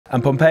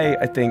And Pompeii,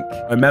 I think,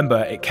 I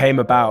remember it came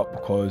about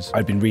because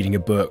I'd been reading a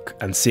book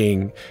and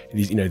seeing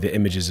these, the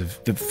images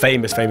of the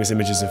famous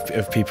images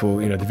of people,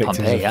 the victims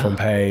of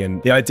Pompeii,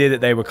 and the idea that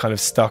they were kind of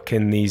stuck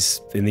in these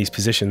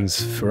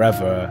positions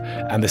forever,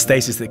 and the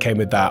stasis that came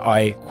with that,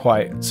 I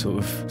quite sort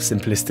of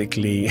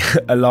simplistically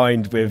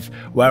aligned with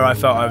where I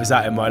felt I was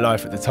at in my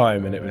life at the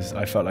time, and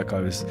I felt like I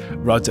was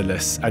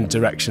rudderless and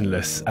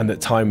directionless, and that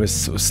time was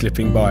sort of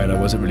slipping by and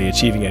I wasn't really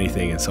achieving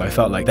anything, and so I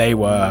felt like they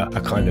were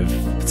a kind of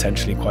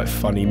potentially quite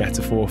funny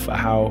metaphor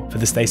for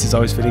the stasis I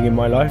was feeling in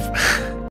my life.